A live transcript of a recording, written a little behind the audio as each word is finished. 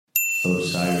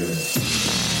Osiris.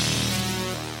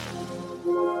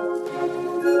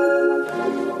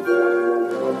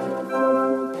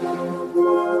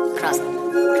 Cross the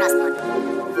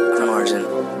margin.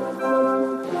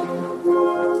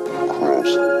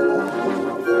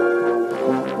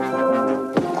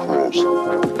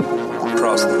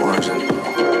 Cross the margin.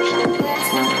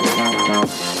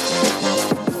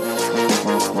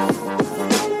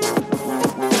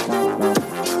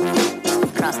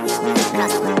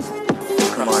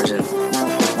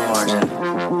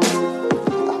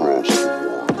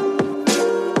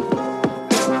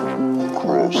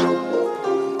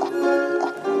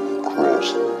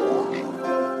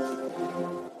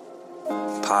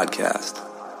 Podcast.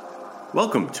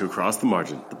 Welcome to Across the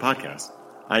Margin, the podcast.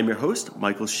 I'm your host,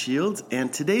 Michael Shields,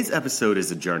 and today's episode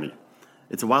is a journey.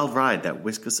 It's a wild ride that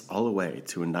whisks us all the way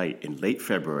to a night in late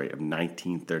February of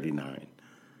 1939.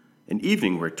 An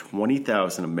evening where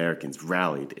 20,000 Americans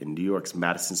rallied in New York's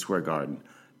Madison Square Garden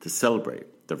to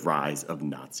celebrate the rise of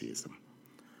Nazism.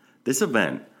 This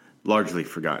event, largely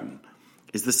forgotten,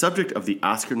 is the subject of the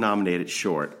Oscar-nominated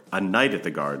short A Night at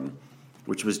the Garden,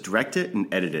 which was directed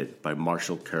and edited by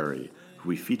Marshall Curry, who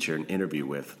we feature an interview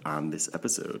with in this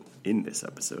episode.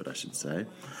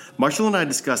 Marshall and I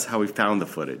discuss how he found the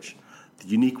footage, the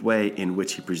unique way in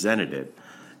which he presented it,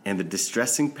 and the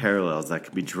distressing parallels that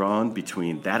can be drawn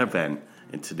between that event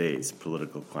and today's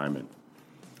political climate.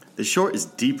 The short is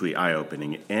deeply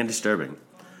eye-opening and disturbing,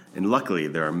 and luckily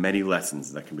there are many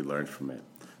lessons that can be learned from it,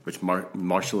 which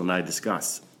Marshall and I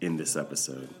discuss in this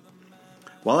episode.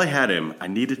 While I had him, I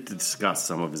needed to discuss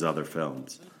some of his other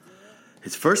films.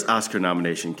 His first Oscar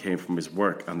nomination came from his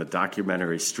work on the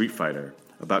documentary Street Fighter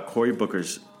about Cory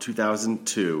Booker's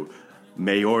 2002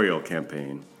 mayoral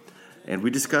campaign. And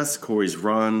we discussed Cory's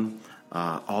run,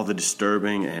 all the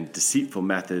disturbing and deceitful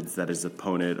methods that his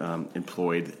opponent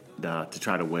employed to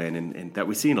try to win, and that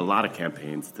we see in a lot of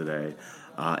campaigns today.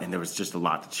 And there was just a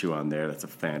lot to chew on there. That's a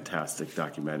fantastic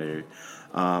documentary.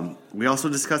 We also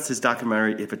discussed his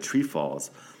documentary, If a Tree Falls,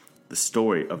 the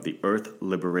story of the Earth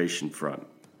Liberation Front.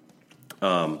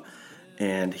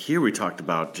 And here we talked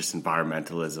about just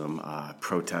environmentalism,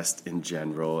 protest in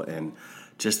general, and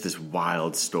just this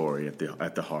wild story at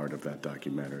the heart of that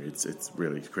documentary. It's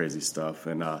really crazy stuff.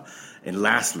 And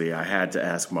lastly, I had to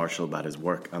ask Marshall about his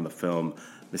work on the film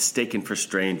Mistaken for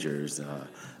Strangers,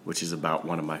 which is about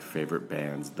one of my favorite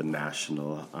bands, The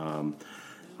National.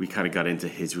 We kind of got into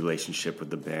his relationship with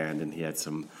the band, and he had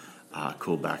some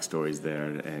cool backstories there,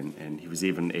 and he was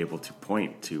even able to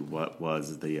point to what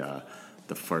was the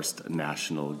first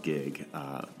National gig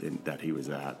that he was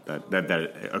at,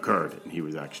 that occurred, and he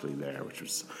was actually there, which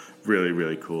was really,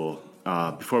 really cool.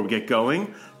 Before we get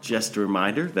going, just a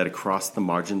reminder that Across the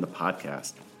Margin, the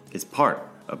podcast, is part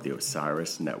of the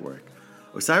Osiris Network.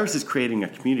 Osiris is creating a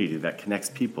community that connects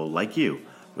people like you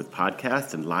with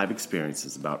podcasts and live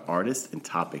experiences about artists and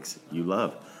topics you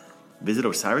love. Visit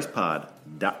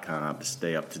osirispod.com to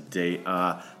stay up to date.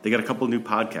 They got a couple new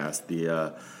podcasts.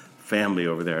 The family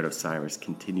over there at Osiris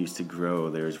continues to grow.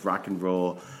 There's Rock and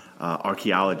Roll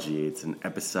Archaeology. It's an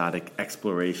episodic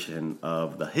exploration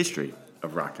of the history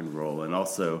of rock and roll. And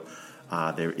also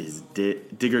there is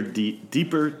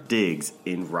Deeper Digs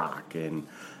in Rock. And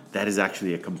that is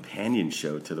actually a companion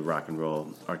show to the Rock and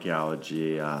Roll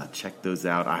Archaeology. Check those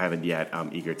out. I haven't yet.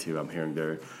 I'm eager to. I'm hearing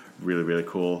they're really, really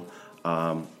cool.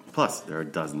 Plus, there are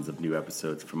dozens of new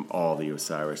episodes from all the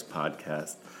Osiris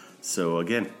podcasts. So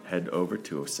again, head over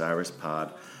to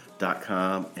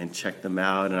osirispod.com and check them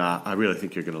out. And I really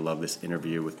think you're going to love this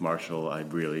interview with Marshall. I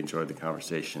really enjoyed the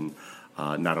conversation.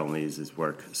 Not only is his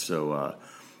work so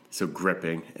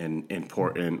gripping and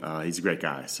important, he's a great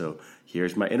guy. So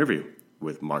here's my interview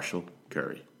with Marshall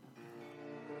Curry.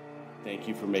 Thank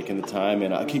you for making the time,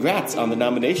 and congrats on the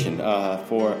nomination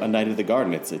for A Night at the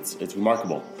Garden. It's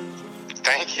remarkable.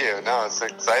 Thank you. No, it's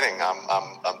exciting.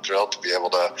 I'm thrilled to be able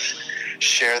to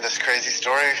share this crazy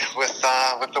story with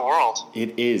the world.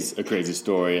 It is a crazy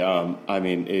story. I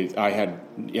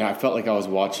felt like I was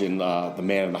watching The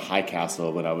Man in the High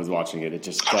Castle when I was watching it. It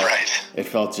just felt, It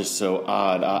felt just so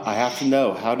odd. I have to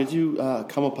know, how did you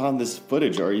come upon this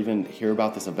footage or even hear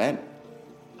about this event?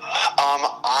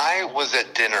 I was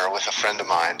at dinner with a friend of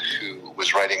mine who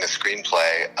was writing a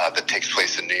screenplay that takes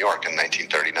place in New York in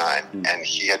 1939, and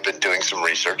he had been doing some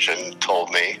research and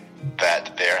told me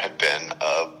that there had been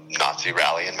a Nazi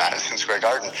rally in Madison Square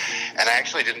Garden. And I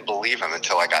actually didn't believe him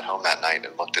until I got home that night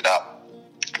and looked it up.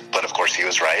 But of course he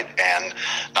was right. And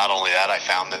not only that, I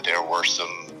found that there were some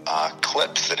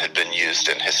clips that had been used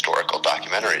in historical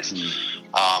documentaries.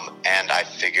 And I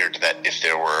figured that if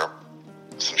there were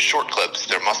some short clips,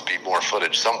 there must be more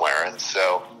footage somewhere. And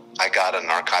so I got an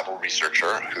archival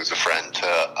researcher who's a friend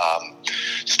to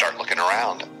start looking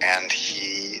around, and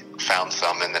he found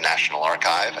some in the National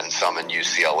Archive and some in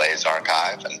UCLA's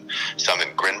archive and some in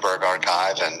Grinberg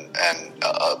Archive and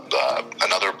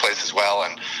another place as well.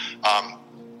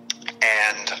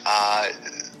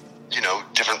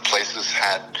 Different places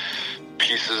had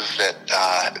pieces that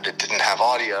didn't have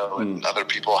audio, and other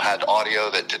people had audio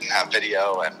that didn't have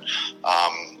video, and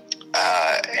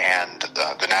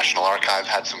the National Archive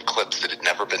had some clips that had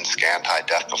never been scanned high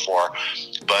def before.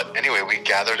 But anyway, we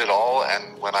gathered it all,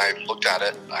 and when I looked at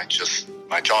it,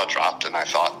 my jaw dropped, and I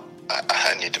thought,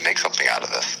 I need to make something out of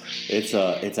this.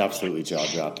 It's absolutely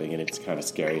jaw-dropping, and it's kind of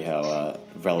scary how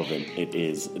relevant it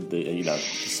is,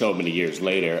 so many years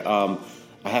later.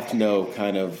 I have to know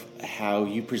kind of how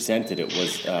you presented it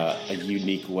was a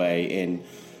unique way, and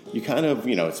you kind of,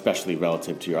 especially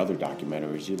relative to your other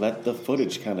documentaries, you let the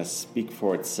footage kind of speak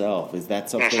for itself. Is that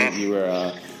something you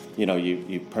were,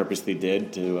 you purposely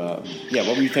did to, what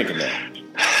were you thinking there?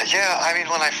 Yeah, I mean,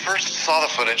 when I first saw the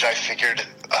footage, I figured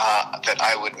that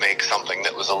I would make something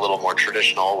that was a little more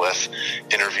traditional, with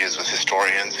interviews with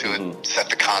historians who would set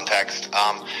the context.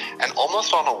 And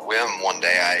almost on a whim, one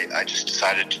day, I just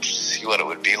decided to see what it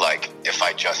would be like if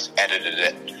I just edited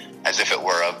it as if it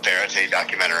were a verite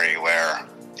documentary where,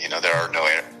 there are no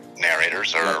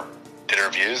narrators or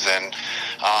interviews, and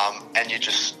you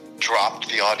just dropped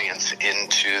the audience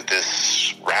into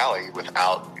this rally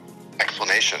without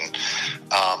explanation.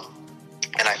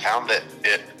 And I found that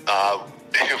it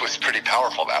was pretty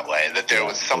powerful that way, that there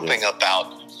was something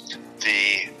about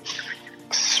the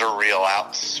surreality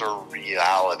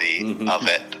of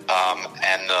it,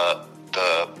 and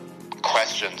the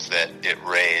questions that it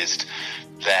raised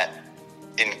that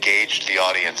engaged the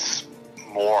audience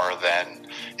more than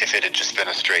if it had just been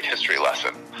a straight history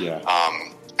lesson. Yeah.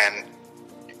 And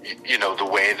the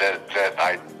way that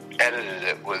I edited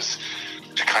it was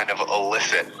to kind of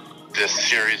elicit this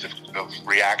series of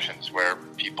reactions where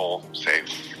people say,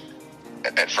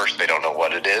 at first they don't know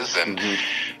what it is, and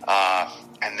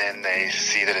then they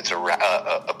see that it's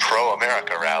a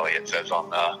pro-America rally. It says on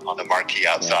the marquee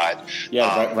outside.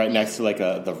 Yeah, right next to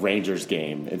the Rangers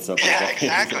game and stuff. Yeah, like that.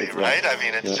 exactly. Right. I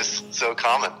mean, it's just so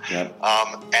common. Yeah.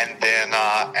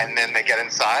 And then they get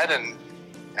inside and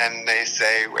they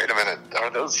say, wait a minute, are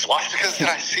those swastikas that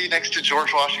I see next to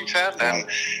George Washington?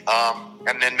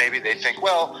 And then maybe they think,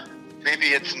 well, maybe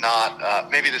it's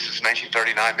not, maybe this is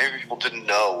 1939. Maybe people didn't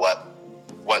know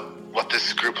what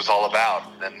this group was all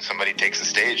about. Then somebody takes the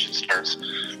stage and starts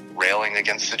railing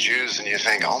against the Jews, and you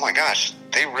think, oh my gosh,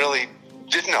 they really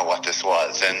did know what this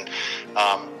was. And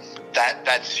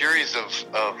that series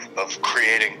of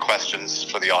creating questions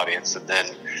for the audience and then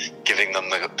giving them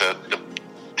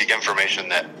the information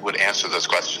that would answer those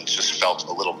questions just felt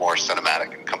a little more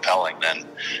cinematic and compelling than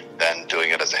doing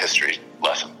it as a history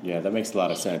lesson. Yeah, that makes a lot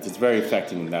of sense. It's very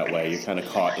effective in that way. You're kind of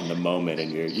caught in the moment,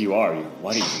 and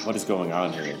what is going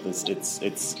on here? It's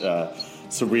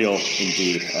surreal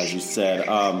indeed, as you said.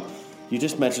 You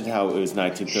just mentioned how it was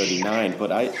 1939,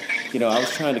 but I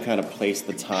was trying to kind of place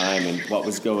the time and what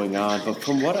was going on. But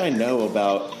from what I know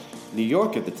about New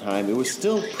York at the time, it was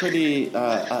still pretty.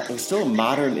 It was still a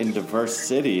modern and diverse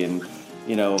city, and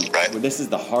this is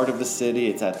the heart of the city.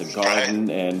 It's at the Garden,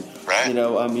 and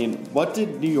I mean, what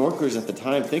did New Yorkers at the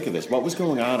time think of this? What was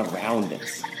going on around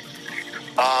this?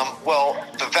 Well,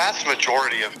 the vast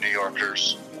majority of New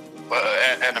Yorkers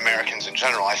and Americans in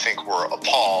general, I think, were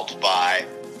appalled by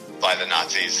the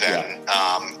Nazis,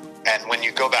 and when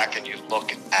you go back and you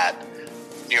look at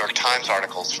New York Times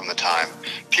articles from the time,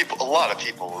 a lot of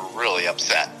people were really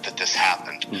upset that this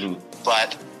happened.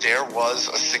 But there was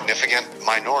a significant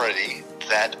minority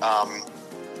that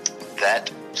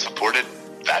supported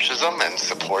fascism and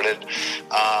supported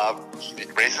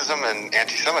racism and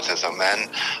anti-Semitism,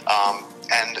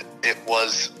 and it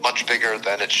was much bigger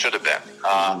than it should have been.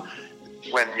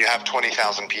 When you have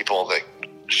 20,000 people that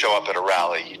show up at a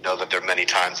rally, you know that there are many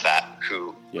times that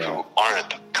who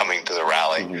aren't coming to the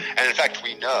rally. And in fact,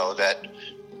 we know that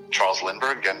Charles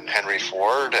Lindbergh and Henry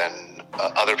Ford and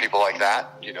other people like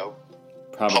that,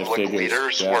 prominent public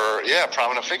figures, leaders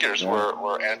prominent figures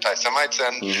were anti-Semites,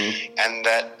 and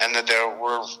that there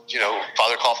were,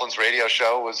 Father Coughlin's radio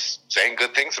show was saying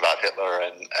good things about Hitler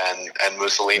and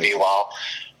Mussolini while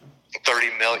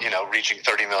 30 million, reaching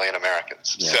 30 million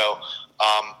Americans. So,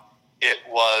 it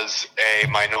was a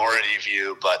minority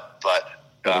view, but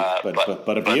a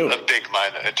view. A big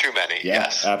minority, too many. Yeah,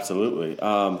 yes, absolutely.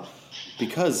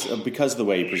 Because of the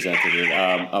way you presented it,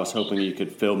 I was hoping you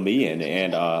could fill me in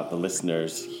and the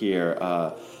listeners here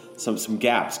some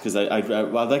gaps, because I'd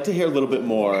like to hear a little bit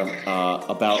more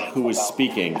about who was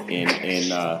speaking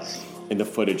in the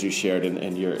footage you shared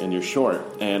in your short,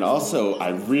 and also I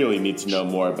really need to know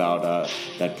more about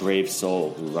that brave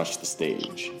soul who rushed the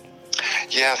stage.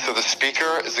 Yeah, so the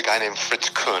speaker is a guy named Fritz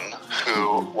Kuhn,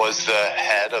 who was the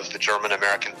head of the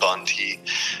German-American Bund. He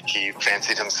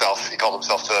fancied himself, he called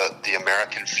himself the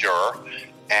American Führer,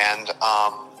 and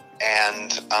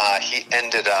he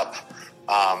ended up,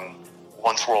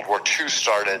 once World War II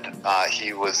started,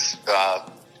 he was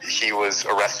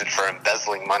arrested for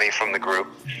embezzling money from the group,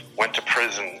 went to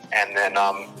prison, and then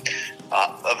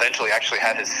eventually actually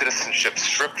had his citizenship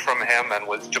stripped from him and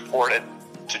was deported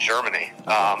to Germany,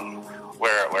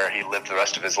 where he lived the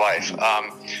rest of his life.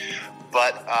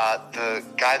 But the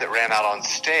guy that ran out on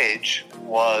stage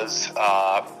was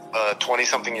a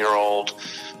 20-something-year-old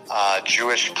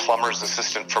Jewish plumber's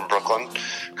assistant from Brooklyn,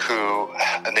 who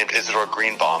named Isidor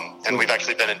Greenbaum, and we've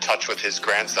actually been in touch with his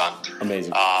grandson.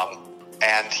 Amazing.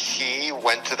 And he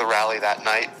went to the rally that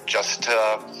night just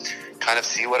to kind of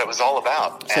see what it was all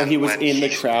about. So he was in the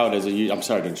crowd as I'm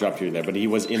sorry to interrupt you there, but he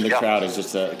was in the crowd as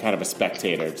just a kind of a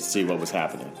spectator to see what was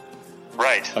happening.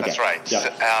 Right, okay. That's right.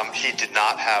 Yeah. He did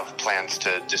not have plans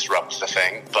to disrupt the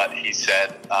thing, but he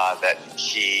said that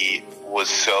he was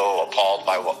so appalled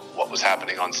by what was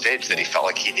happening on stage that he felt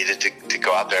like he needed to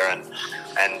go out there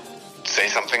and say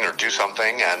something or do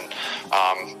something. And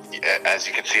as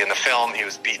you can see in the film, he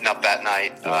was beaten up that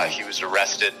night. He was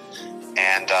arrested,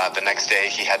 and the next day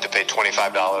he had to pay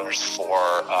 $25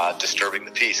 for disturbing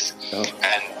the peace. Oh.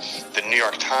 And the New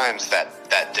York Times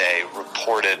that day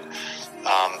reported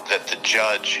that the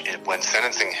judge, when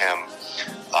sentencing him,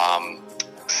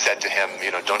 said to him,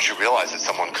 don't you realize that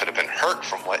someone could have been hurt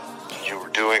from what you were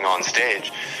doing on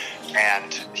stage?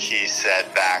 And he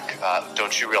said back,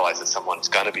 don't you realize that someone's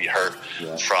going to be hurt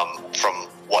from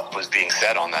what was being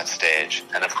said on that stage?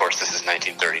 And of course, this is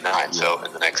 1939. So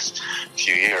in the next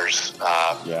few years,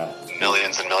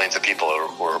 millions and millions of people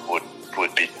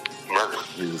would be murdered.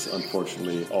 He's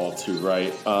unfortunately all too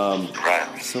right.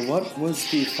 Right. So what was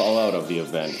the fallout of the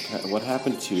event? What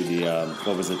happened to the,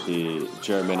 what was it, the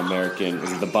German-American,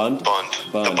 is it the Bund? The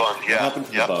Bund, yeah. What happened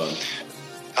to the Bund?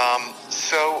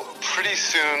 So pretty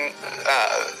soon,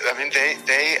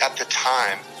 they at the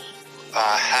time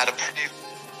had a pretty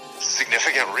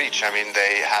significant reach.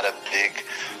 They had a big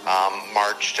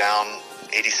march down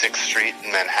 86th Street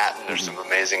in Manhattan. There's some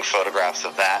amazing photographs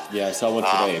of that. Yeah, I saw one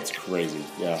today. It's crazy.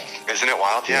 Yeah. Isn't it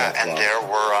wild? Yeah. And wild.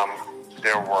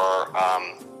 there were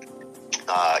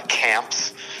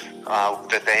camps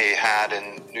that they had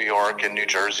in New York and New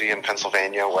Jersey and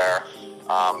Pennsylvania where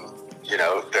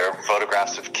there are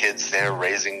photographs of kids there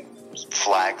raising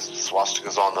flags,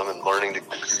 swastikas on them, and learning to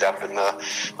step in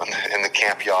the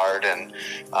camp yard,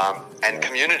 and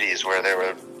communities where there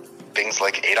were things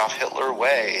like Adolf Hitler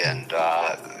Way, and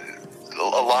a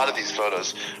lot of these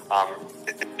photos.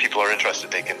 If people are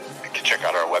interested, they can check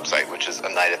out our website, which is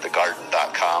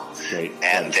anightatthegarden.com, Great.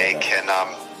 And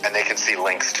they can see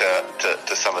links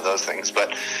to some of those things.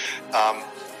 But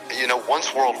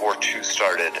once World War II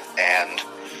started and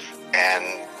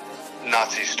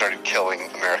Nazis started killing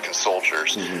American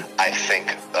soldiers, I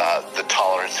think the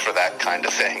tolerance for that kind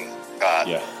of thing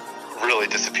really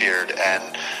disappeared.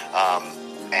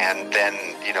 And then,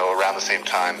 around the same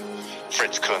time,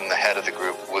 Fritz Kuhn, the head of the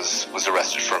group, was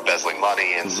arrested for embezzling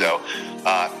money, and so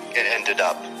it ended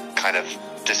up kind of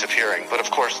disappearing. But of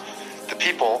course, the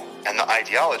people and the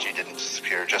ideology didn't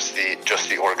disappear; just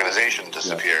the organization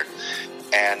disappeared.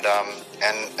 And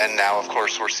now, of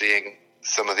course, we're seeing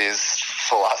some of these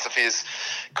philosophies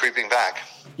creeping back.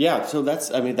 Yeah, so that's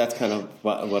kind of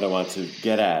what I want to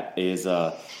get at is,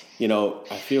 I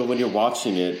feel when you're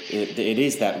watching it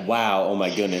is that wow, oh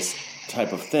my goodness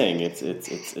type of thing.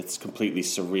 It's completely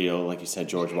surreal. Like you said,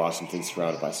 George Washington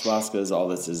surrounded by swastikas. All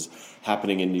this is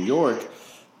happening in New York.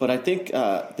 But I think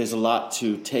there's a lot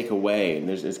to take away, and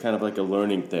it's kind of like a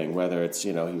learning thing, whether it's,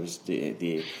 he was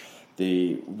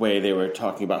the way they were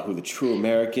talking about who the true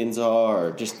Americans are,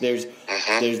 or just there's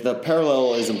the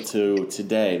parallelism to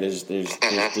today.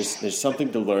 There's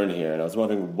something to learn here, and I was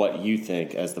wondering what you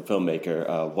think as the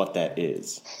filmmaker, what that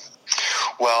is.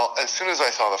 Well, as soon as I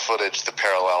saw the footage, the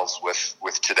parallels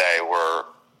with today were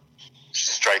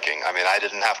striking. I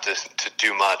didn't have to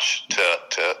do much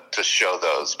to show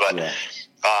those, but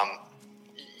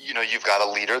you've got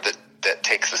a leader that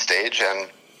takes the stage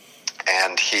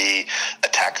and he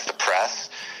attacks the press,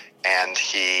 and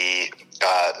he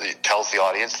tells the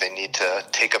audience they need to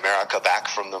take America back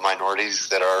from the minorities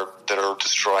that are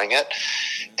destroying it,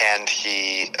 and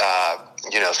he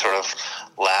sort of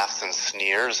laughs and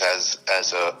sneers as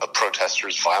a protester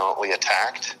is violently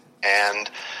attacked, and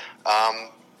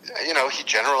he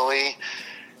generally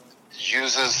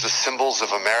uses the symbols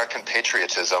of American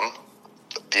patriotism,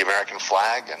 the American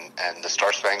flag and the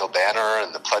Star Spangled Banner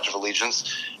and the Pledge of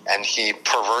Allegiance, and he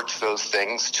perverts those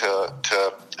things to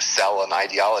sell an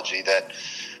ideology that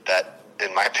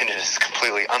in my opinion is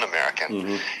completely un-American.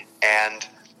 Mm-hmm. And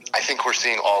I think we're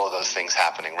seeing all of those things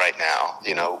happening right now.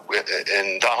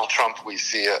 In Donald Trump, we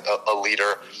see a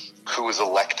leader who was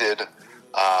elected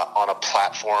on a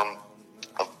platform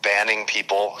of banning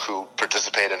people who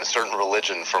participate in a certain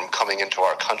religion from coming into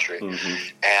our country.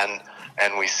 Mm-hmm.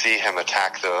 And we see him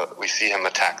attack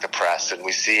the press, and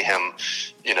we see him,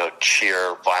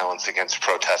 cheer violence against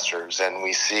protesters, and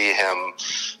we see him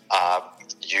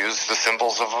use the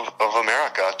symbols of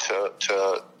America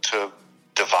to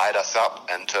divide us up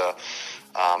and to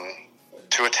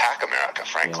attack America.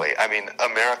 Frankly, yeah. I mean,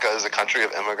 America is a country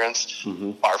of immigrants.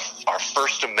 Mm-hmm. Our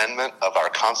First Amendment of our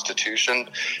Constitution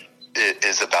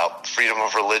is about freedom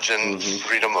of religion, mm-hmm.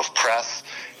 freedom of press,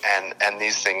 and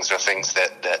these things are things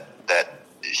that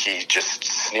he just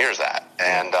sneers at.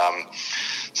 And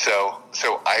so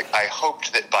I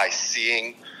hoped that by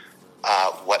seeing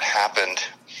what happened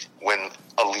when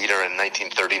a leader in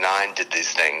 1939 did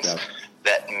these things, yep.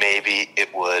 that maybe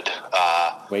it would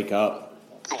wake up.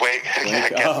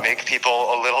 Make people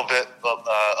a little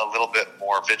bit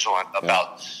more vigilant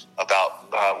about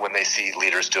when they see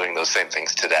leaders doing those same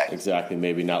things today. Exactly.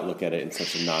 Maybe not look at it in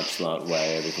such a nonchalant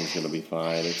way. Everything's going to be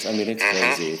fine. It's mm-hmm.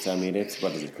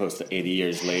 crazy. It's close to 80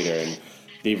 years later, and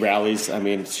the rallies,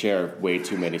 share way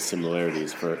too many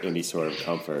similarities for any sort of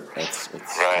comfort. It's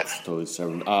totally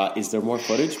certain. Is there more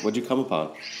footage? What'd you come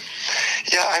upon?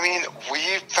 Yeah,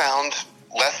 we found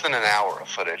less than an hour of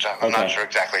footage. I'm not sure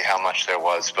exactly how much there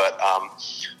was, but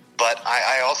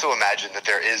I also imagine that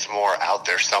there is more out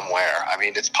there somewhere.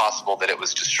 It's possible that it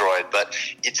was destroyed, but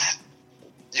it's,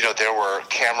 there were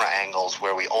camera angles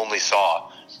where we only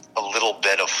saw a little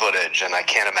bit of footage, and I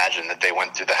can't imagine that they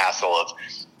went through the hassle of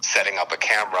setting up a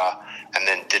camera and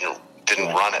then didn't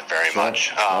run it very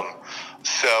much.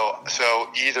 So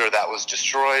either that was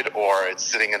destroyed or it's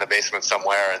sitting in a basement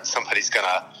somewhere and somebody's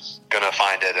gonna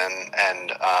find it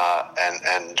and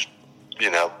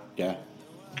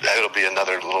it'll be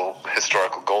another little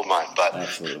historical gold mine. But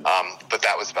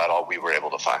that was about all we were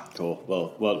able to find. Cool.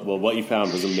 Well, what you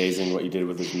found was amazing. What you did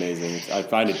was amazing. I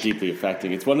find it deeply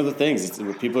affecting. It's one of the things.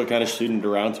 People are kind of shooting it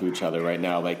around to each other right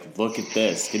now. Like, look at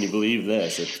this. Can you believe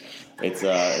this?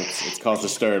 It's caused a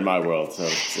stir in my world. So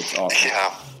it's awesome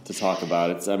to talk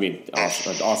about. It's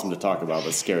awesome to talk about,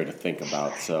 but scary to think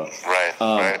about. So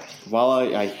right. While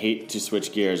I hate to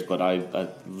switch gears, but I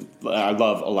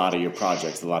love a lot of your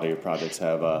projects. A lot of your projects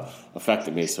have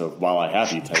affected me. So while I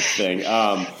have you, type thing.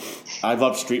 I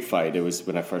love Street Fight. It was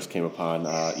when I first came upon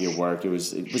your work.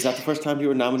 Was that the first time you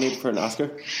were nominated for an Oscar?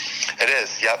 It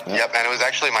is. Yep. And it was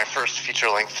actually my first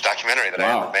feature-length documentary that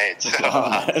I ever made.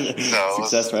 So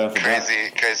success right off the bat.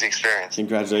 Crazy experience.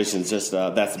 Congratulations. Just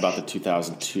that's about the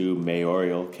 2002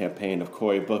 mayoral campaign of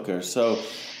Cory Booker. So,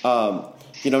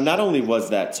 not only was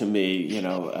that to me,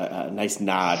 a nice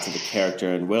nod to the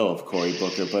character and will of Cory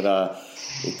Booker, but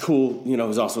cool, it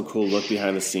was also a cool look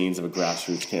behind the scenes of a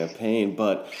grassroots campaign,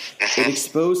 but it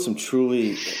exposed some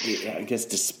truly, I guess,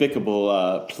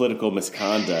 despicable political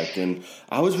misconduct. And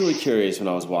I was really curious when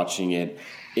I was watching it,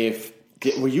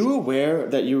 were you aware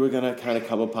that you were going to kind of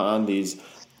come upon these,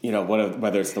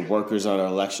 whether it's the workers on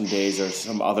election days or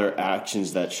some other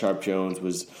actions that Sharpe Jones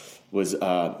was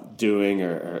doing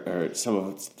or some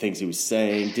of the things he was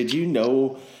saying? Did you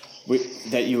know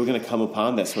that you were going to come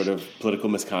upon that sort of political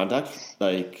misconduct?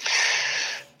 No.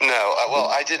 Well,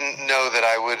 I didn't know that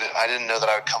I would. I didn't know that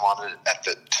I would come on it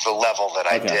to the level that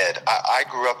I did. I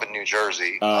grew up in New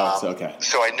Jersey,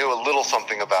 so I knew a little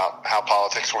something about how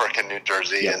politics work in New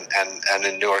Jersey and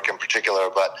in Newark in particular.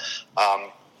 But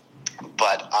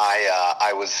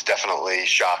I was definitely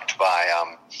shocked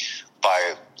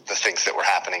by the things that were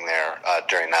happening there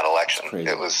during that election.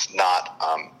 It was not.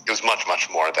 It was much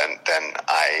more than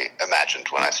I imagined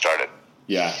when I started.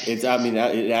 Yeah, it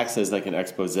acts as like an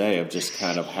expose of just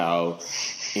kind of how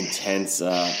intense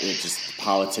just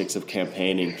politics of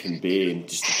campaigning can be, and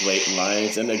just the blatant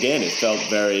lines. And again, it felt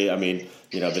very.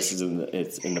 This is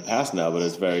it's in the past now, but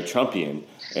it's very Trumpian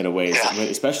in a way,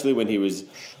 especially when he was,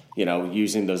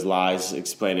 using those lies,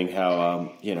 explaining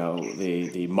how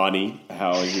the money,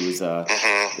 how he was all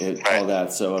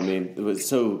that. So it was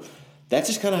so. that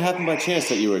just kind of happened by chance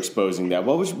that you were exposing that.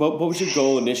 What was your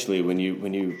goal initially when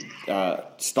you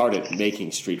started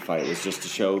making Street Fight? Was just to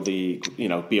show be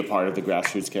a part of the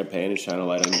grassroots campaign and shine a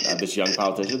light on this young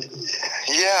politician?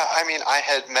 Yeah, I mean, I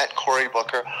had met Cory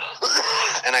Booker,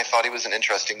 and I thought he was an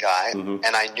interesting guy, and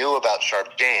I knew about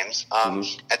Sharp James.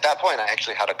 At that point, I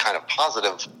actually had a kind of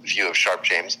positive view of Sharp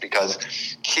James because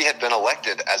he had been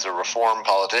elected as a reform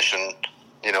politician,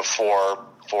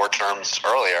 four terms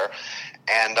earlier,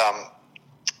 and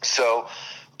so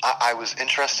I was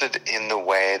interested in the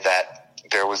way that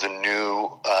there was a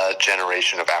new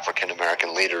generation of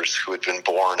African-American leaders who had been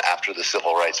born after the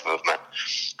Civil Rights Movement,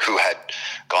 who had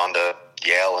gone to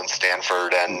Yale and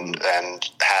Stanford and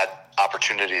had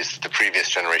opportunities that the previous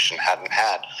generation hadn't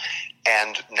had.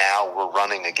 And now we're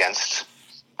running against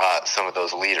some of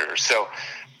those leaders. So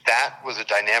that was a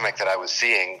dynamic that I was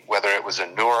seeing, whether it was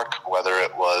in Newark, whether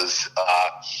it was,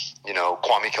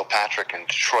 Kwame Kilpatrick in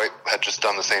Detroit had just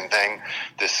done the same thing.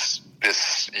 This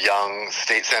young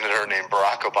state senator named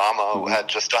Barack Obama who had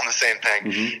just done the same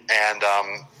thing.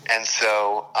 And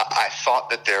so I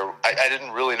thought that I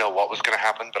didn't really know what was going to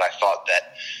happen, but I thought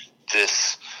that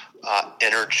this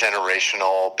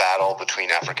intergenerational battle between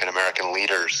African-American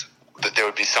leaders, that there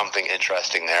would be something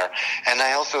interesting there. And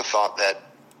I also thought that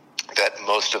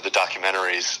most of the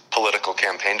documentaries, political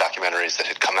campaign documentaries that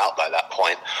had come out by that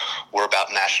point were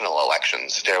about national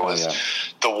elections. There was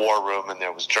The War Room and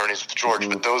there was Journeys with George,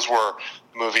 but those were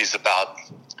movies about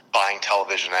buying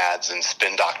television ads and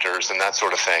spin doctors and that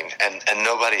sort of thing. And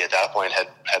nobody at that point had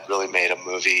really made a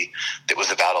movie that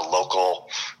was about a local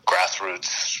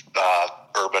grassroots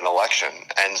urban election.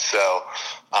 And so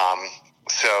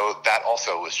that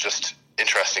also was just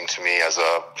interesting to me as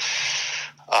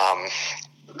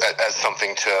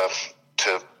something to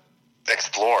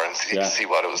explore and see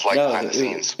what it was like behind the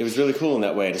scenes. It was really cool in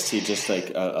that way to see just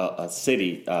like a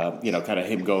city, kind of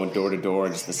him going door to door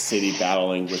and just the city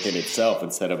battling within itself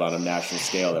instead of on a national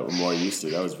scale that we're more used to.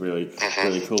 That was really,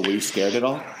 really cool. Were you scared at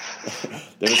all?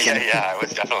 I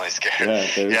was definitely scared.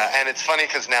 And it's funny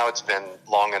because now it's been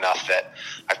long enough that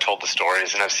I've told the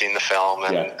stories and I've seen the film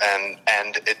and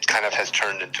it kind of has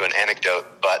turned into an anecdote,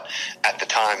 but at the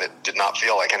time it did not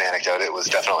feel like an anecdote. It was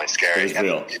definitely scary.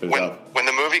 It was real. When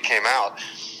the movie came out,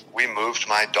 we moved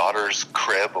my daughter's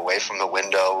crib away from the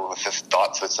window with the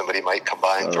thoughts that somebody might come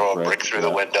by and throw a brick through the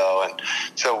window, and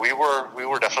so we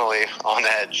were definitely on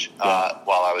edge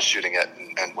while I was shooting it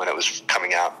and when it was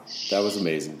coming out. That was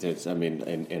amazing.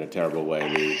 In a terrible way,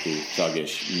 the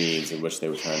thuggish means in which they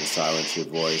were trying to silence your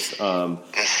voice.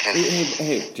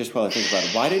 Hey, just while I think about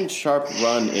it, why didn't Sharp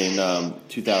run in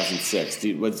 2006?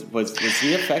 Was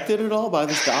he affected at all by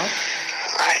this doc?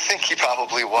 I think he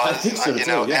probably was. I think so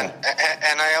too,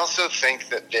 and I also think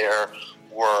that there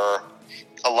were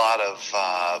a lot of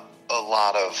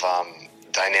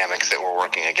dynamics that were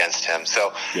working against him.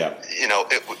 So,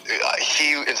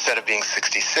 he, instead of being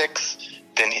 66,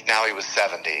 now he was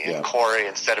 70. And Cory,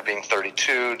 instead of being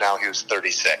 32, now he was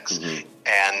 36.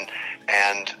 And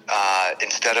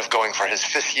instead of going for his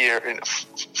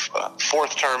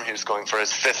fourth term, he was going for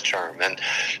his fifth term. And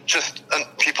just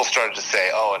people started to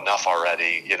say, oh, enough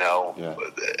already,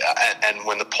 And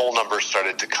when the poll numbers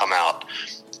started to come out,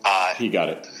 he got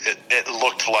it. It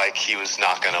looked like he was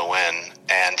not going to win.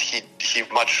 And he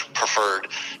much preferred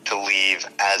to leave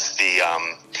as the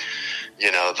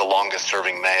longest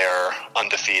serving mayor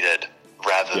undefeated,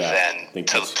 rather than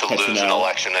to lose an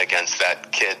election against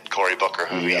that kid, Cory Booker,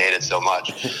 who he hated so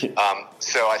much.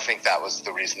 So I think that was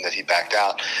the reason that he backed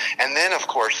out. And then, of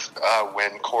course,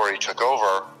 when Cory took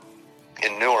over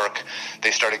in Newark,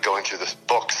 they started going through the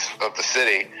books of the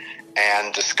city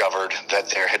and discovered that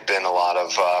there had been a lot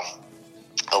of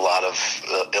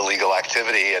illegal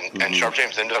activity, and Sharp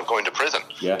James ended up going to prison,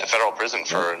 to federal prison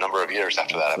for a number of years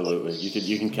after that. Absolutely.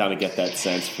 You can kind of get that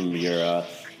sense from your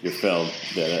film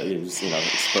that it was,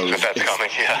 exposed. That's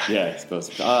coming,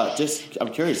 exposed.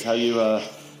 I'm curious how you,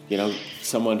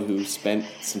 someone who spent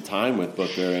some time with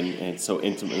Booker and so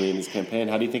intimately in his campaign,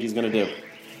 how do you think he's going to do?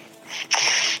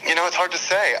 It's hard to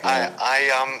say.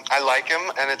 I like him,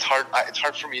 and it's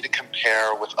hard for me to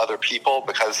compare with other people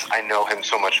because I know him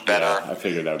so much better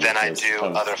than I do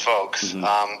other folks.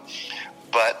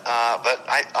 But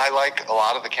I like a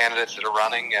lot of the candidates that are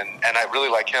running, and I really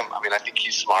like him. I think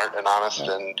he's smart and honest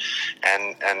and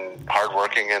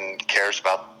hardworking and cares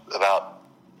about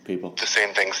people, the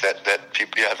same things that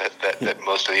people that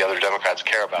most of the other Democrats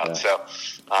care about. So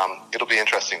it'll be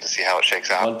interesting to see how it shakes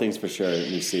out. One thing's for sure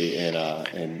you see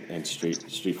in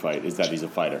Street Fight is that he's a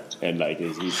fighter, and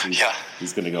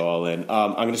he's going to go all in.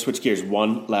 I'm going to switch gears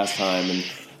one last time, and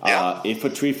If a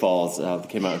Tree Falls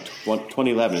came out in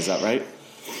 2011, is that right?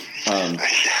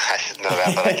 I should know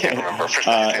that, but I can't remember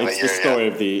precisely what It's year. the story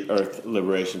of the Earth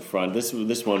Liberation Front. This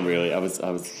one really,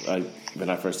 when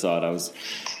I first saw it,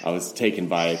 I was taken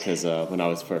by it because when I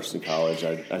was first in college,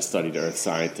 I studied earth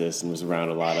scientists and was around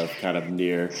a lot of kind of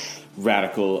near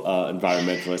radical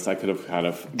environmentalists. I could have kind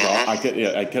of I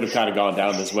could have kind of gone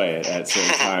down this way at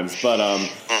certain times,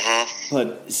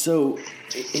 but so.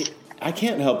 I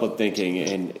can't help but thinking,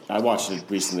 and I watched it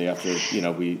recently after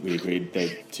we agreed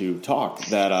to talk,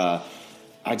 that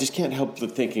I just can't help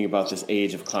but thinking about this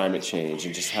age of climate change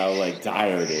and just how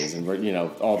dire it is, and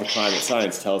all the climate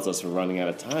science tells us we're running out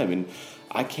of time, and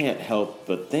I can't help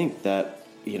but think that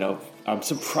I'm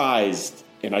surprised,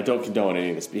 and I don't condone any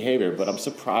of this behavior, but I'm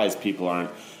surprised people aren't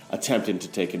attempting to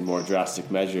take in more drastic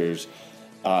measures.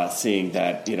 Seeing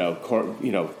that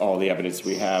all the evidence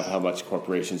we have, how much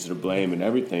corporations are to blame and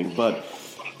everything, but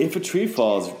if a tree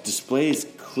falls, displays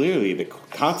clearly the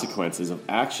consequences of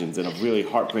actions in a really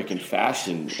heartbreaking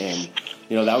fashion, and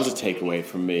that was a takeaway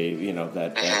from me.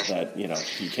 That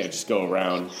you can't just go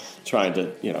around trying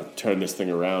to turn this thing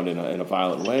around in a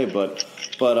violent way. But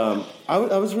I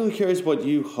was really curious what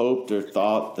you hoped or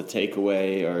thought the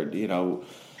takeaway, or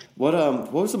What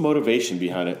was the motivation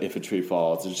behind it? If a tree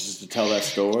falls, it's just to tell that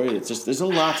story. It's just there's a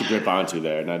lot to grip onto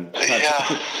there, and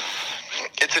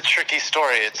it's a tricky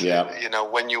story. It's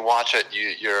when you watch it,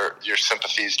 your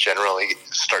sympathies generally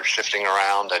start shifting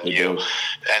around, and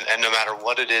and no matter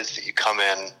what it is that you come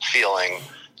in feeling,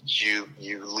 you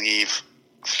leave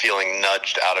feeling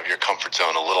nudged out of your comfort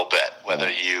zone a little bit. Whether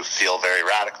you feel very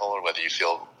radical, or whether you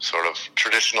feel sort of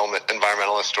traditional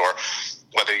environmentalist, or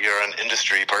whether you're an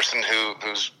industry person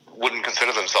who's wouldn't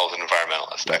consider themselves an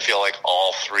environmentalist. I feel like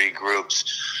all three groups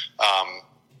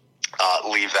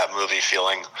leave that movie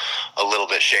feeling a little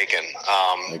bit shaken.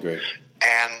 I agree.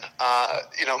 And,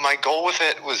 my goal with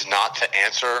it was not to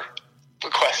answer the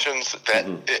questions that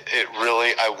it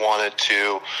really, I wanted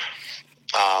to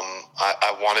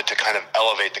kind of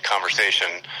elevate the conversation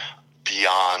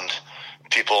beyond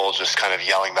people just kind of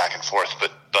yelling back and forth,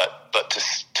 but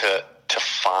to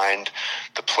find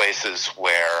the places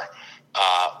where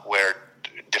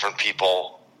different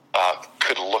people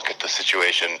could look at the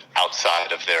situation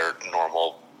outside of their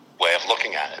normal way of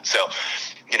looking at it. So,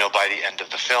 by the end of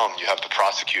the film, you have the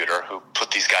prosecutor who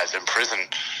put these guys in prison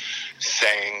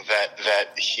saying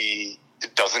that he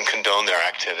doesn't condone their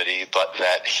activity, but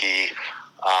that he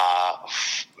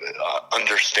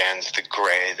understands the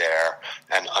gray there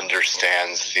and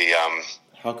understands the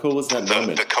how cool was that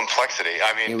moment? The complexity.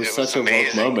 I mean, it was such a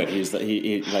woke moment.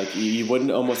 He you wouldn't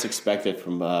almost expect it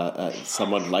from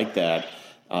someone like that.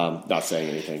 Not saying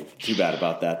anything too bad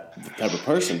about that type of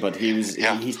person, but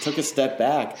he took a step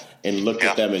back and looked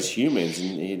at them as humans,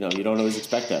 and you don't always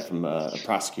expect that from a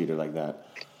prosecutor like that.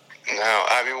 No,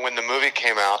 I mean, when the movie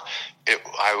came out,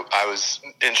 I was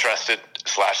interested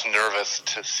 / nervous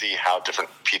to see how different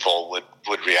people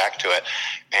would react to it,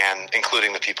 and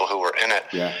including the people who were in it.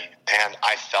 Yeah. And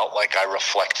I felt like I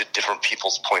reflected different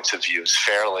people's points of views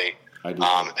fairly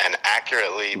and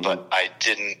accurately, but I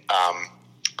didn't.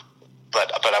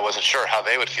 But I wasn't sure how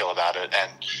they would feel about it.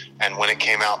 And when it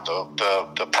came out,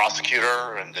 the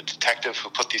prosecutor and the detective who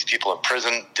put these people in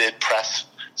prison did press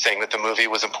saying that the movie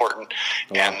was important,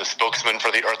 and the spokesman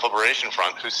for the Earth Liberation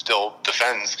Front, who still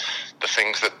defends the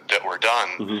things that were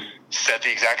done, said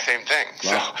the exact same thing.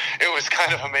 Wow. So it was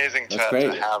kind of amazing to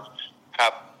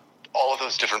have all of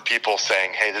those different people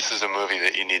saying, hey, this is a movie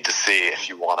that you need to see if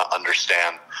you want to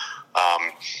understand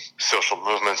social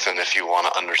movements, and if you want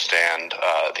to understand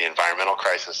the environmental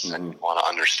crisis, and you want to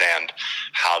understand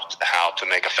how to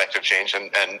make effective change, and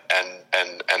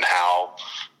how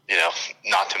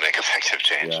not to make effective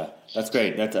change. Yeah, that's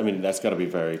great. That's got to be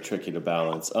very tricky to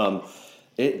balance.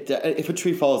 If a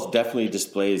Tree Falls definitely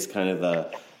displays kind of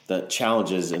the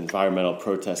challenges environmental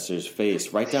protesters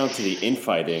face, right down to the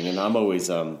infighting. And I'm always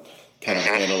kind of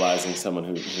analyzing someone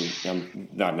who I'm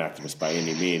not an activist by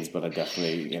any means, but I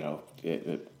definitely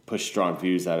push strong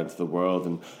views out into the world,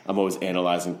 and I'm always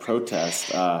analyzing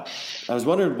protests. I was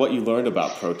wondering what you learned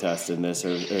about protests in this,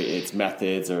 or its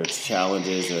methods, or its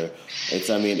challenges, or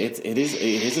it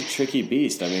is a tricky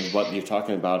beast. I mean, what you're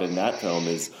talking about in that film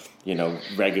is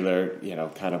regular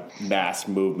kind of mass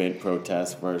movement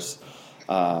protests versus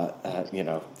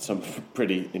some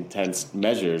pretty intense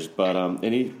measures. But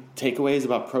any takeaways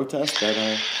about protests that?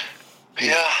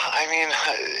 Yeah, I mean,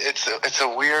 it's a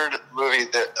weird movie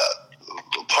that.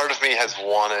 Part of me has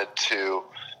wanted to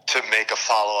make a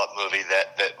follow-up movie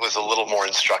that was a little more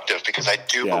instructive, because I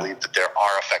do believe that there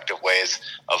are effective ways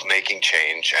of making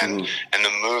change, and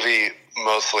the movie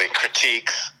mostly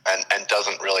critiques and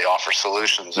doesn't really offer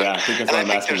solutions. Yeah, I think that's why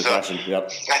I'm asking the question.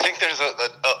 Yep. I think there's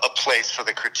a place for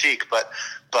the critique, but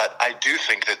I do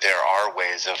think that there are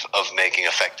ways of making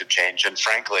effective change. And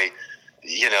frankly,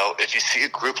 if you see a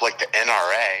group like the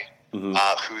NRA,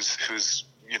 whose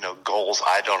goals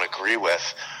I don't agree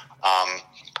with, I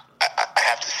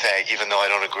have to say, even though I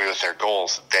don't agree with their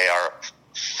goals, they are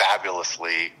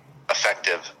fabulously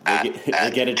effective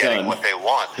at getting done. What they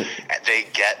want.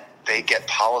 They get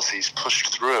policies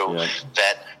pushed through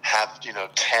that have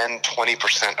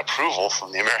 10-20% approval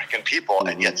from the American people,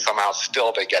 and yet somehow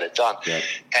still they get it done.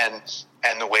 And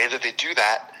the way that they do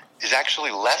that is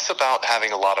actually less about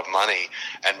having a lot of money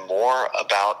and more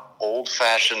about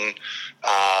old-fashioned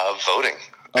voting.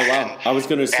 Oh, wow. I was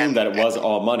going to assume that it was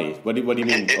all money. What do you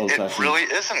mean old-fashioned? It really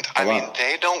isn't. I mean,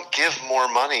 they don't give more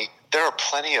money. There are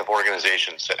plenty of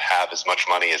organizations that have as much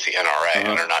money as the NRA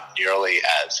and are not nearly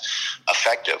as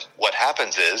effective. What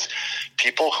happens is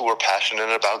people who are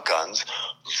passionate about guns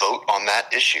vote on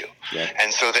that issue.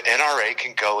 And so the NRA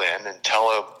can go in and tell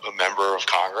a member of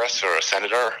Congress or a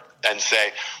senator and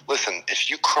say, listen, if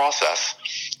you cross us,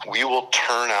 we will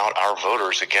turn out our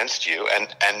voters against you. And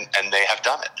they have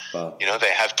done it. Wow.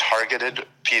 They have targeted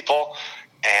people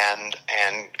and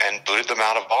booted them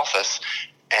out of office.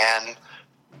 And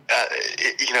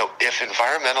if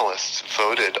environmentalists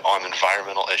voted on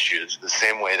environmental issues the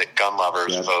same way that gun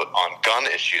lovers vote on gun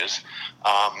issues,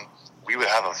 we would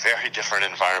have a very different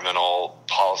environmental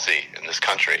policy in this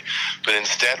country. But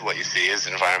instead, what you see is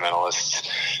environmentalists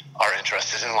are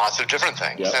interested in lots of different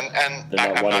things. And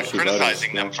I'm not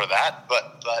criticizing them for that,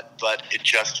 but it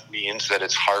just means that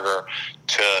it's harder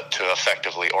to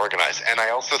effectively organize. And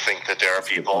I also think that there are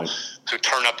people who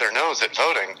turn up their nose at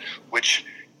voting, which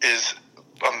is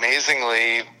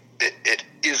amazingly, it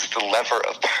is the lever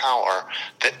of power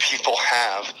that people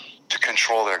have to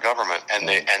control their government,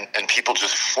 and people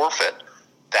just forfeit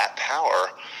that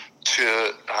power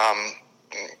to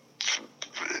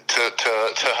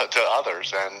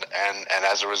others, and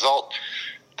as a result,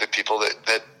 the people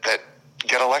that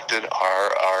get elected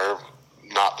are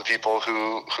not the people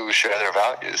who share their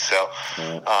values. So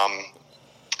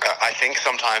I think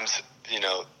sometimes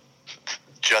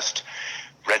just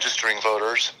registering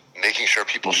voters, making sure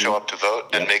people show up to vote,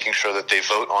 and making sure that they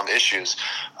vote on issues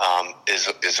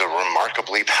is a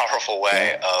remarkably powerful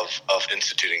way of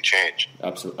instituting change.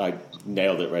 Absolutely, I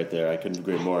nailed it right there. I couldn't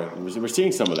agree more. We're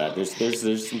seeing some of that.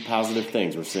 There's some positive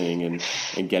things we're seeing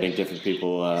in getting different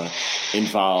people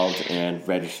involved and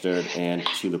registered and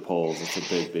to the polls. It's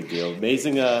a big deal.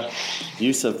 Amazing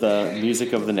use of the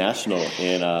music of the National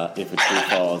in If a Tree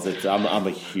Falls. I'm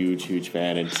a huge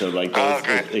fan, and so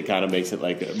it kind of makes it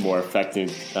like more affecting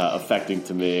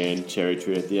to me, and Cherry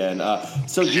Tree at the end.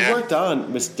 So you worked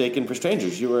on Mistaken for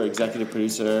Strangers. You were executive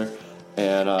producer,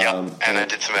 and and I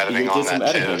did some editing on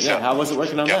that too. So. How was it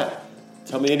working on that?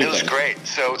 Tell me anything. It was great.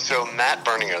 So Matt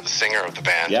Berninger, the singer of the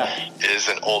band, is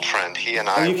an old friend. He and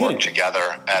I worked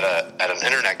together at an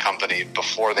internet company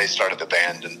before they started the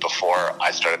band and before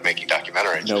I started making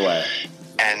documentaries. No way.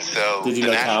 And so did you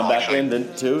know Tom back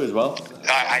then too as well?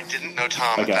 I didn't know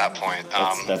Tom at that point.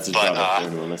 That's his brother for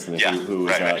anyone listening, who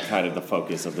was kind of the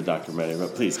focus of the documentary.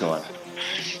 But please go on.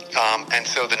 And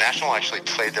so the National actually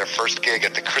played their first gig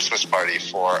at the Christmas party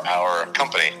for our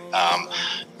company,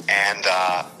 and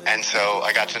so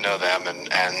I got to know them,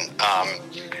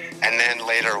 and then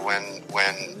later when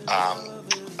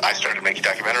I started making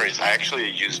documentaries, I actually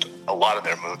used a lot of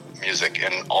their music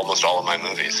in almost all of my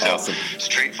movies. So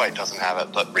Street Fight doesn't have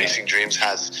it, but Racing Dreams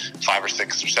has 5 or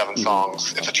 6 or 7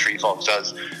 songs. If a Tree Falls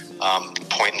does,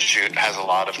 Point and Shoot has a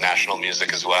lot of national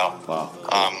music as well. Wow.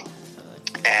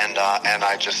 And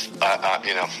I just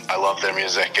I love their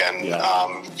music,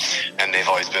 and they've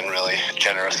always been really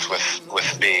generous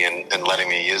with me and letting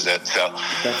me use it. So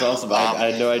that's awesome. I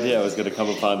had no idea I was going to come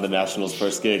upon the Nationals'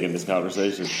 first gig in this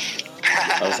conversation.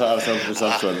 I was hoping for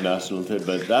some sort of national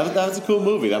tidbit. That was a cool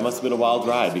movie. That must have been a wild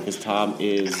ride because Tom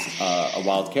is a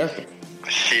wild character.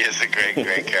 He is a great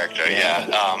character,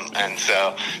 and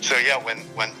so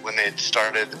when they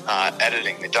started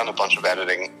editing, they'd done a bunch of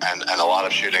editing and a lot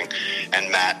of shooting,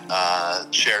 and Matt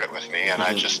shared it with me, and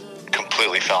I just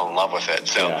completely fell in love with it.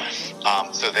 So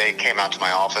so they came out to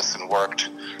my office and worked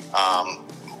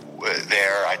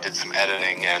there. I did some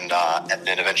editing, and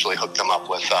then eventually hooked them up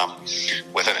with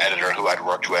an editor who I'd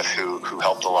worked with, who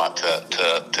helped a lot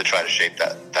to try to shape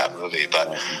that movie.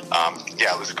 But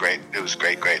it was great. It was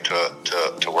great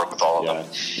to work with all of them.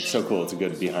 It's so cool. It's a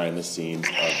good behind the scenes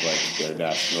of like the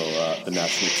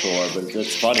national tour. But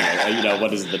it's funny.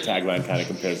 What is the tagline? Kind of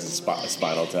compares to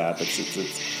Spinal Tap.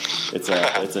 It's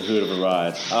a hoot of a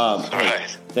ride.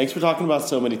 Right. Thanks for talking about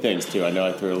so many things, too. I know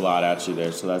I threw a lot at you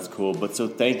there, so that's cool. But so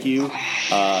thank you.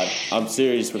 I'm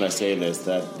serious when I say this,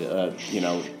 that,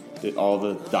 all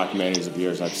the documentaries of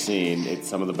yours I've seen, it's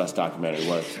some of the best documentary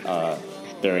work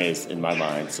there is in my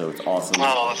mind. So it's awesome.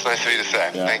 Oh, that's nice of you to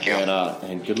say. Yeah, thank you.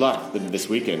 And good luck this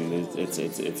weekend. It's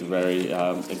a very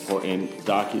important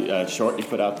short you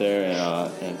put out there,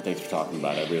 and thanks for talking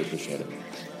about it. I really appreciate it.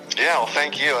 Yeah, well,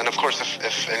 thank you. And, of course,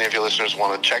 if any of your listeners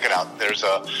want to check it out, there's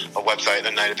a website,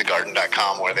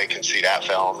 anighthatthegarden.com, where they can see that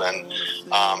film. And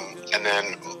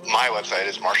then my website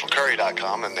is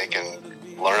marshallcurry.com, and they can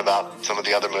learn about some of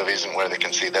the other movies and where they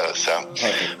can see those. So,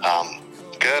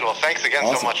 good. Well, thanks again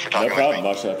so much for talking with me. No problem,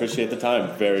 Marshall. I appreciate the time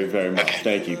very, very much. Okay.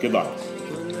 Thank you. Good luck.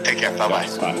 Take care. Bye-bye.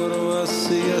 Bye. What do I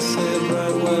see? I say a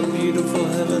bright, white, beautiful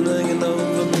heaven hanging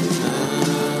over me.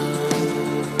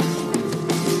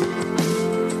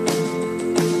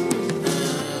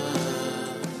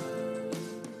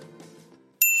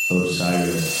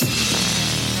 Osiris.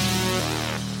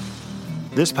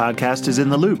 This podcast is In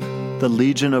the Loop, the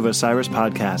Legion of Osiris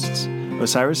podcasts.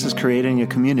 Osiris is creating a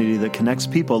community that connects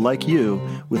people like you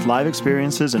with live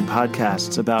experiences and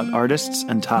podcasts about artists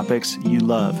and topics you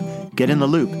love. Get in the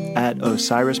loop at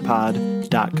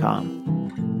osirispod.com.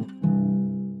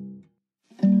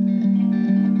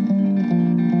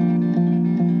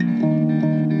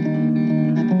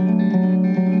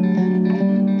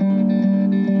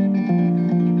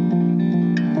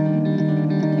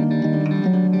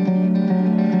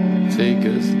 Take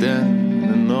us down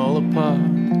and all apart,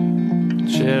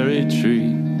 cherry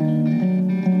tree.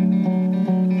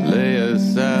 Lay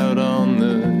us out on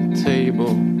the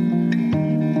table.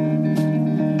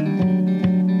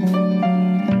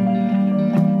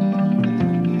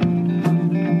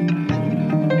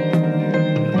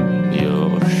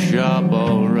 You're sharp,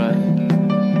 all right.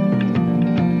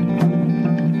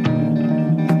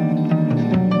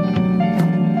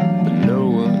 But no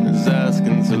one is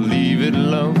asking to leave it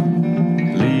alone.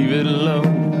 Leave it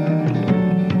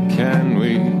alone, can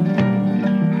we?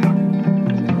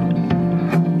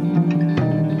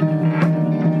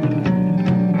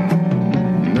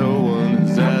 No one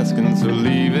is asking to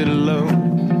leave it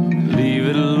alone. Leave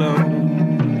it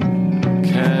alone,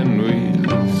 can we?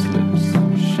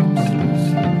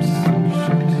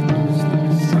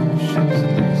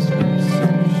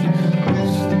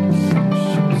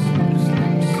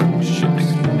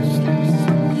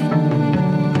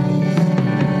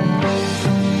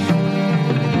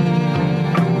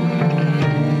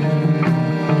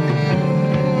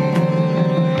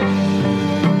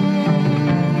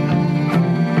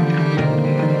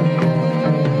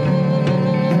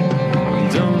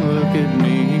 Don't look at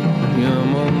me,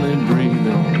 I'm only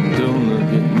breathing. Don't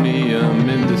look at me, I'm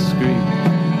indiscreet.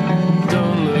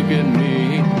 Don't look at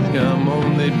me, I'm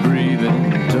only breathing.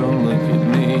 Don't look at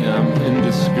me, I'm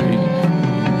indiscreet.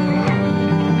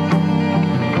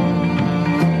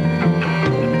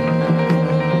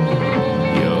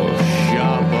 You're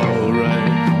sharp, all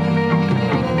right.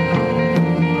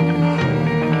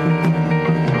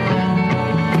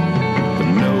 But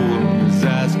no one is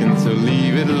asking to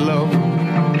leave it alone.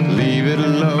 Leave it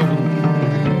alone,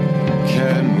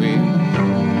 can we?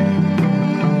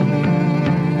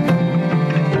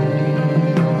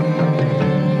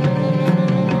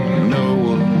 No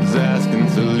one's asking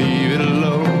to leave it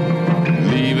alone.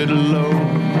 Leave it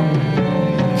alone,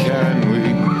 can we?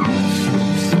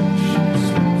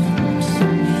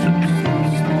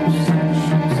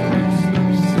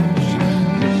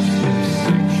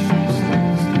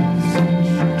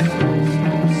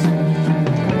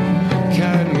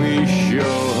 Can we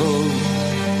show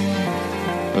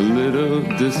a little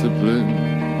discipline?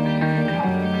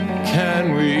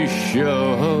 Can we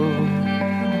show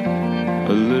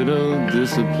a little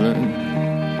discipline?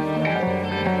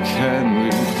 Can we?